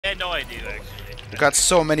I know I do actually. Got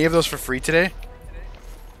so many of those for free today.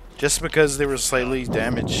 Just because they were slightly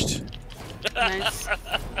damaged. Nice.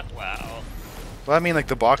 Wow. Well, I mean, like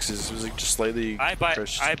the boxes, it was like just slightly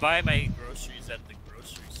crushed. I buy my groceries at the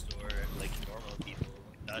grocery store like normal people.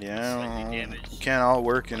 Not slightly Yeah, damaged. you can't all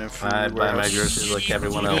work in a food I buy my warehouse. groceries like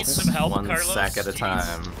everyone You need else, some help, one Carlos? sack at a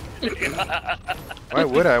time. Why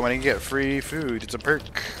would I when I get free food? It's a perk.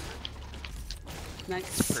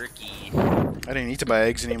 Nice. Perky. I didn't need to buy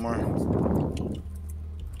eggs anymore.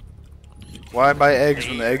 Why buy eggs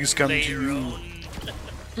when the eggs come to you?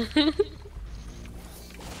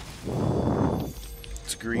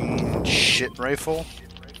 It's a green shit rifle.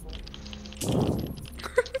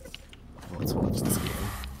 Let's watch this game.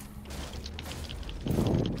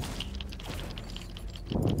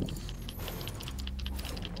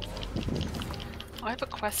 I have a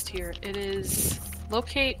quest here. It is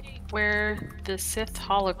locate where the Sith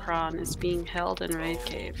holocron is being held in Raid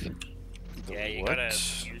Cave. Yeah, you What? gotta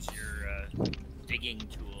use your digging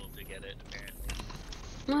tool to get it,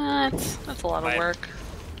 apparently. That's a lot of work.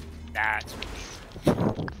 That's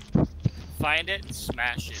find it and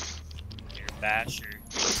smash it. Your basher.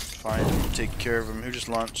 Fine, take care of him. Who just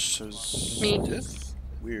launched his Me. death?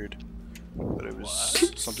 Weird. But it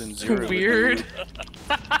was something Zero Weird. would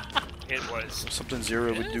do. It was. Something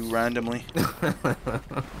Zero would do randomly.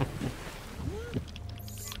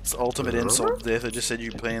 It's the ultimate insult death. I just said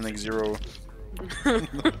you playing like Zero.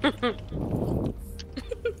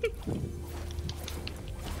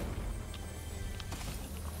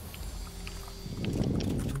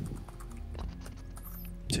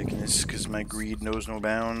 Taking this because my greed knows no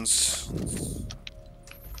bounds.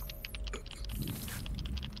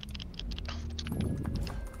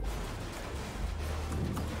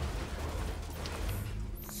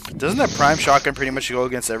 Doesn't that prime shotgun pretty much go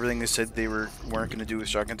against everything they said they weren't gonna do with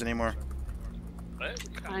shotguns anymore? What?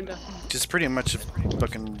 Kinda. Just pretty much a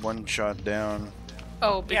fucking one shot down.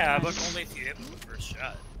 Oh, big Yeah, time. but only if you hit with the first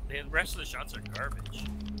shot. The rest of the shots are garbage.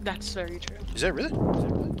 That's very true. Is that really?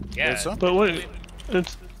 Yeah. Is that so? But wait,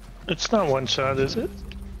 it's not one shot, is it?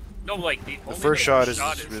 No, like the first shot is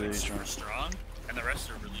like, really super strong, and the rest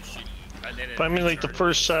are really shitty. And then it But I mean, like the restarts.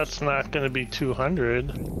 first shot's not going to be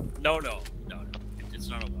 200. No. It's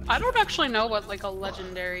not a one. I don't actually know what like a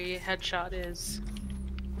legendary headshot is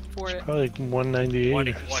for it. Probably like 198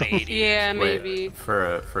 or something. 180. Yeah, Wait, maybe.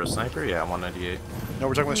 for a sniper, yeah, 198. No,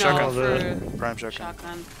 we're talking about No, shotgun. for Prime shotgun.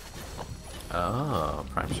 shotgun. Oh,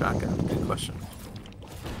 prime shotgun. Good question.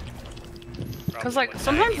 Because like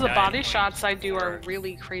sometimes the body shots I do are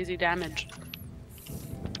really crazy damage.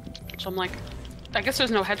 So I'm like, I guess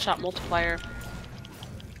there's no headshot multiplier.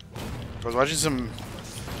 I was watching some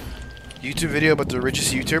YouTube video about the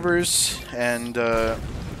richest YouTubers, and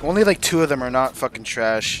only like 2 of them are not fucking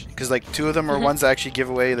trash. Because like 2 of them are ones that actually give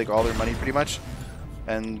away like all their money pretty much,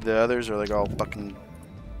 and the others are like all fucking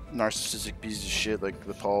narcissistic pieces of shit, like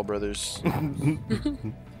the Paul brothers.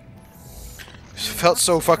 Felt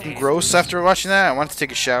so fucking gross after watching that. I wanted to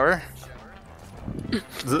take a shower.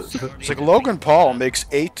 It's like Logan Paul makes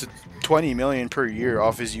 8 to 20 million per year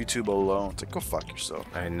off his YouTube alone. It's like, go fuck yourself.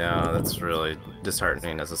 I know, that's really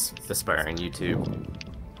disheartening as an aspiring YouTube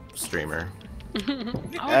streamer.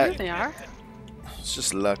 Oh, here they are. It's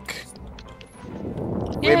just luck.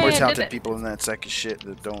 Way Yay, more I did talented it. people than that sack of shit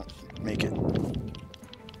that don't make it.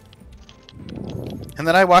 And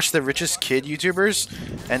then I watch the richest kid YouTubers,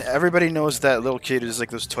 and everybody knows that little kid is like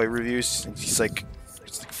those toy reviews. And he's like,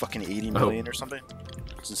 it's like fucking 80 million or something.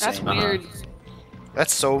 It's insane. That's weird.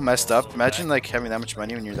 That's so messed up. Imagine like having that much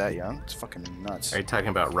money when you're that young. It's fucking nuts. Are you talking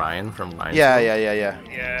about Ryan from Ryan's Yeah, World?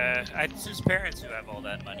 Yeah, it's his parents who have all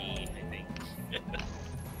that money, I think.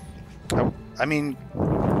 I mean,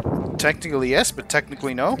 technically yes, but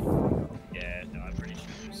technically no. Yeah, no, I'm pretty sure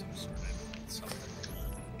there's some sort of something.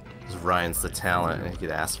 'Cause Ryan's the talent, and he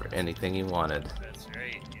could ask for anything he wanted. That's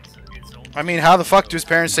right. It's only I mean, how the fuck do his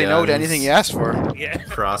parents say no to Guns. anything he asks for? yeah.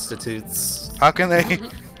 Prostitutes. How can they Cross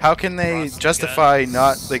the justify guns.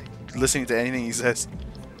 not like listening to anything he says?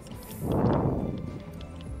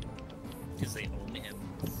 Because they own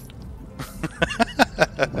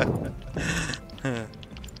him.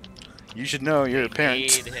 You should know you're a They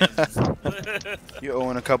parent. made him. You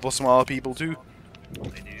own a couple small people too. I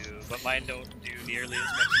do, but mine don't do nearly as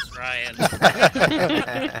much as Ryan.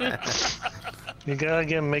 You gotta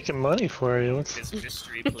get him making money for you. His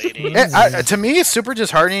mystery plating. To me, it's super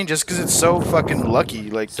disheartening just because it's so fucking lucky.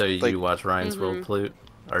 Like, So you like watch Ryan's World, Plute?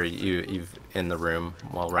 Or you've in the room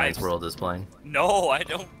while Ryan's World is playing? No, I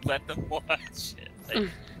don't let them watch it. Like,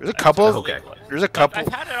 there's a couple. Okay. There's a couple. I've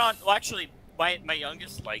had it on. Well, actually, my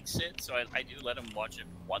youngest likes it, so I do let him watch it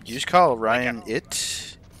once. You just call Ryan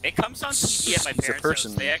it. It comes on TV at my It's a parents'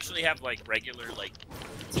 person. house. They actually have like regular like.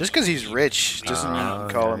 Just because he's rich doesn't mean you can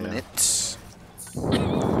call him an yeah. it.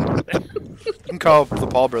 You can call the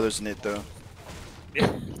Paul brothers an it though.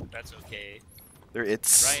 Yeah, that's okay. They're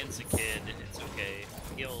its. Ryan's a kid. It's okay.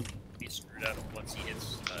 He'll be screwed up once he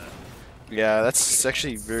hits. Yeah, that's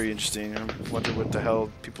actually very interesting. I wonder what the hell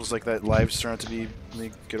people's like that lives turn out to be when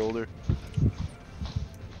they get older.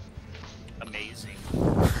 Amazing.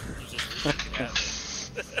 Just looking at it.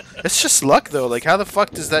 It's just luck though. Like, how the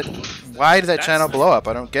fuck does that? Why did that That's channel the- blow up?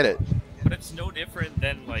 I don't get it. But it's no different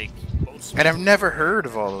than like most. And I've never heard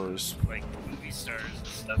of all those. like movie stars and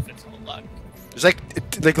stuff. It's all luck. There's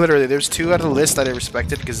like literally, there's 2 out of the list that I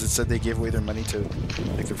respected because it said they gave away their money to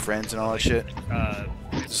like their friends and all that shit.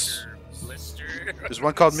 Mr. Blister. There's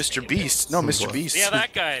one called Mr. Beast. No, Mr. Beast. Yeah,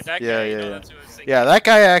 that guy. That Yeah, guy. yeah, You know, yeah. that's what I was thinking. Yeah, that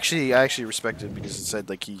guy I actually respected because it said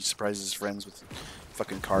like he surprises his friends with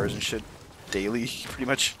fucking cars and shit daily, pretty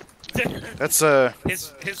much. That's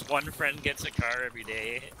His one friend gets a car every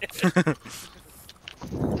day.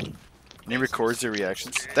 and he records their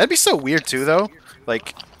reactions. That'd be so weird too, though.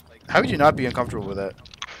 Like, how would you not be uncomfortable with that?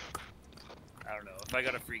 I don't know. If I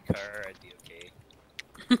got a free car, I'd be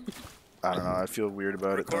okay. I don't know. I feel weird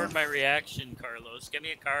about it. Record Though. my reaction, Carlos. Get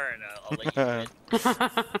me a car and I'll let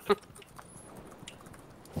you in.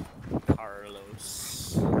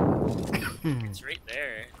 Carlos. It's right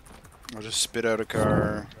there. I'll just spit out a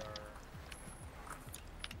car.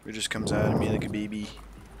 It just comes out of me like a baby.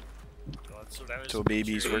 Well, that's what I was Till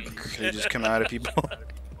babies work, picturing. they just come out of people.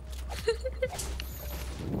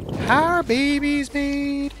 How are babies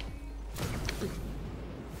made?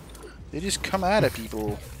 They just come out of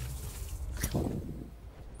people.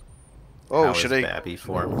 Oh, How should is I Babby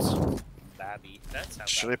formed? Babby. That's how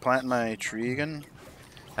should I plant my tree again?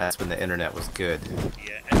 That's when the internet was good.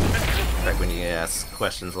 Yeah. Back when you ask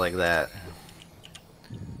questions like that.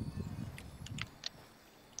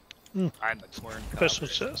 I'm a corn Special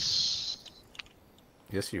cob. chest.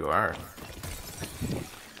 Yes, you are.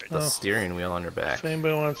 The Oh. steering wheel on your back. If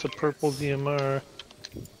anybody wants a purple DMR,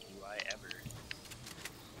 Do I ever?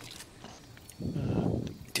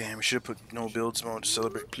 Damn, we should have put no builds mode to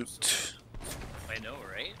celebrate Ploot. I know,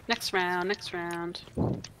 right? Next round, next round.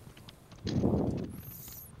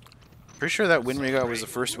 Pretty sure that win we got was the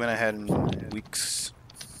first win I had in weeks.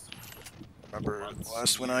 Remember the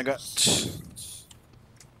last win I got?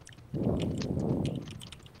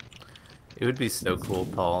 It would be so cool,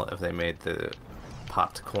 Paul, if they made the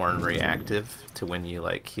popped corn reactive to when you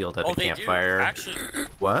like healed at a They campfire. do. Actually,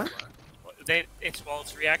 What?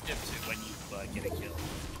 it's reactive to when you get a kill.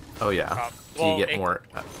 Oh yeah. Do well, you get it- more?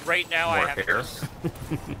 Right now, I More have hair?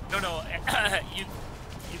 No,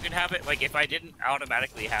 you can have it like if I didn't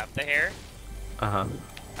automatically have the hair. Uh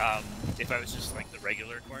huh. If I was just like the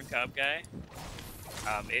regular corn cob guy,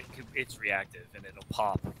 it's reactive and it'll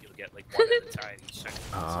pop. You'll get like one at a time each time.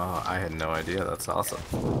 Oh, I had no idea. That's awesome.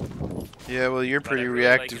 Yeah, well, you're But I pretty really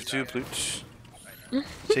like reactive his too, diet. Ploot.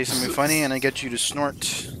 Say something funny and I get you to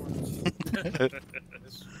snort.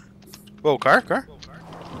 Whoa, car?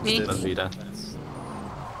 Me? Did Vita.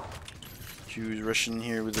 you rush in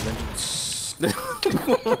here with a vengeance?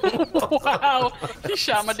 Wow, he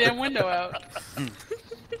shot my damn window out.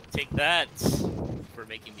 Take that for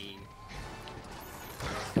making me.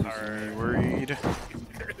 Are you worried?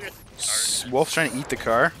 Wolf's trying to eat the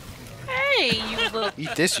car. Hey, you little.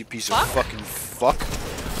 Eat this, you piece of Fuck. fucking fuck.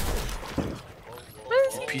 What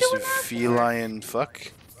is he Piece doing of out feline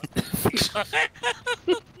fuck.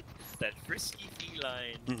 That frisky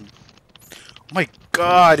feline. Oh my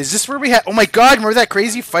god, is this where we had? Oh my god, remember that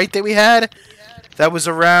crazy fight that we had? That was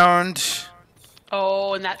around.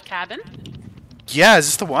 Oh, in that cabin? Yeah, is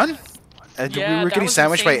this the one? And Yeah, we were that getting was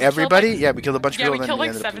sandwiched by insane. We killed, everybody? like- Yeah, we killed a bunch of Yeah, people we and then killed we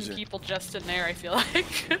like ended up 7 losing. people just in there, I feel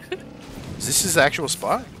like. Is this his actual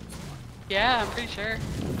spot? Yeah, I'm pretty sure.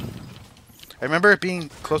 I remember it being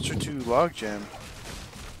closer to Logjam.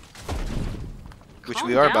 Which Calm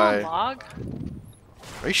we are down, by. Log.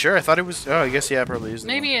 Are you sure? I thought it was. Oh, I guess yeah, it probably is. the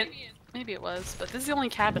Maybe it was, but this is the only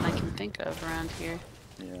cabin I can think of around here.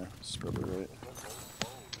 one. Yeah, it's probably right.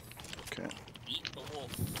 Okay. Eat the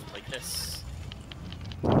wolf like this.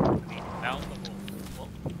 Mount the wolf.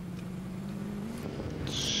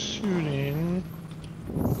 Whoa. shooting.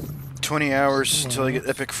 20 hours until I get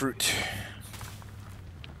epic fruit.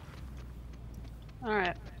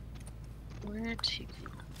 Alright. Where to?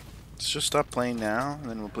 Let's just stop playing now, and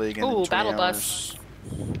then we'll play again in Ooh, 20 battle hours. bus.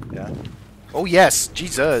 Yeah. Oh yes,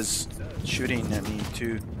 Jesus! Shooting at me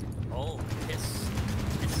too. Oh, piss.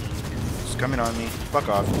 It's coming on me. Fuck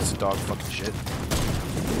off, it's a dog fucking shit.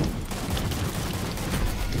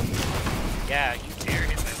 Yeah, you dare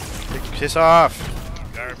hit that. Piss off!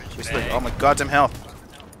 You Garbage Wasted like bag. all my goddamn health.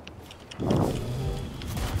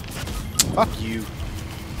 Fuck you.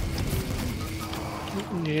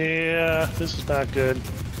 Yeah, this is not good.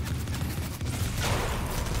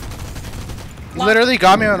 You literally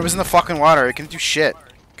got me when I was in the fucking water. I couldn't do shit.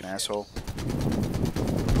 Fucking asshole.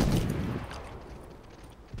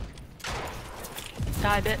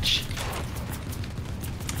 Die, bitch.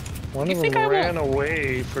 One You of think them I ran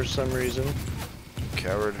away for some reason.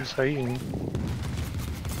 Coward. He's hiding.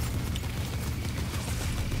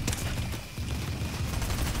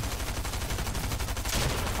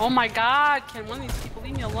 Oh my god, can one of these people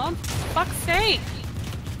leave me alone? For fuck's sake!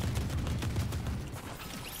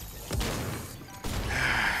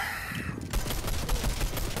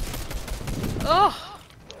 Ugh!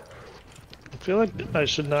 I feel like I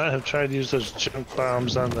should not have tried to use those junk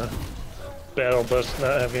bombs on the battle bus,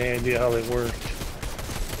 not having any idea how they work.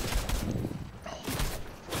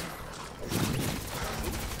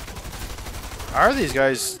 How are these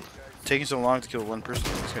guys taking so long to kill one person?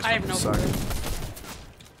 These guys I have no suck. clue.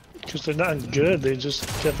 Because they're not good, they just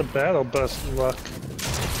get the battle bus luck.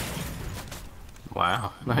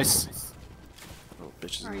 Wow, nice. Little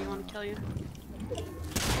bitches. Or you want to kill you?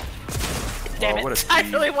 Damn Oh, what it! a I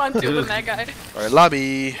thief. really wanted to with that guy. Alright,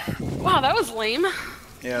 lobby. Wow, that was lame.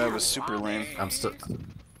 Yeah, that was super lame. I'm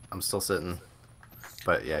still sitting.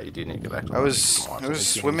 But yeah, you do need to get back to I was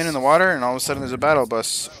swimming in the water, and all of a sudden there's a battle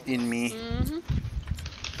bus in me.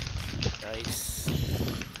 Nice.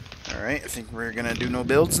 Alright, I think we're gonna do no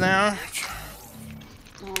builds now.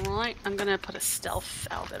 Alright, I'm gonna put a stealth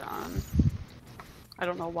outfit on. I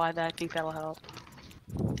don't know why that. I think that'll help.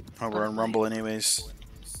 Oh, we're on Rumble anyways.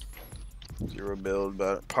 0 build,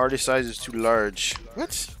 but party size is too large.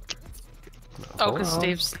 What? Oh, Hold because on.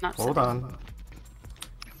 Dave's not Hold sitting. on.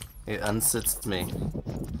 It unsits me.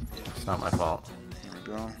 It's not my fault. Here we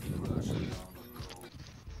go.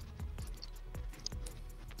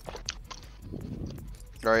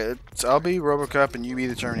 Alright, I'll be Robocop and you be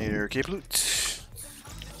the Terminator. Okay, Plute?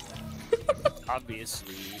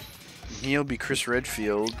 Obviously. He'll be Chris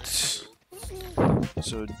Redfield.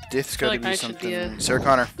 So Dith's feel gotta like be I should be something. a- Sarah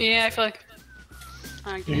Connor. Yeah, I feel like.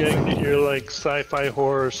 You gotta get your like sci-fi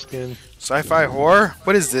horror skin. Sci-fi horror?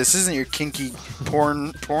 What is this? This isn't your kinky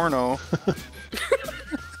porno.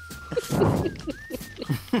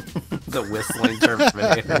 The whistling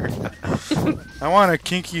Terminator. I want a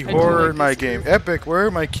kinky do horror like in my this game. Epic, where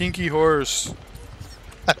are my kinky horrors?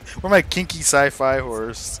 Where are my kinky sci-fi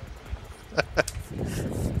horrors?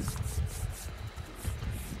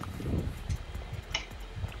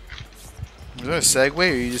 Is that a segue, or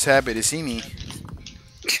are you just happy to see me?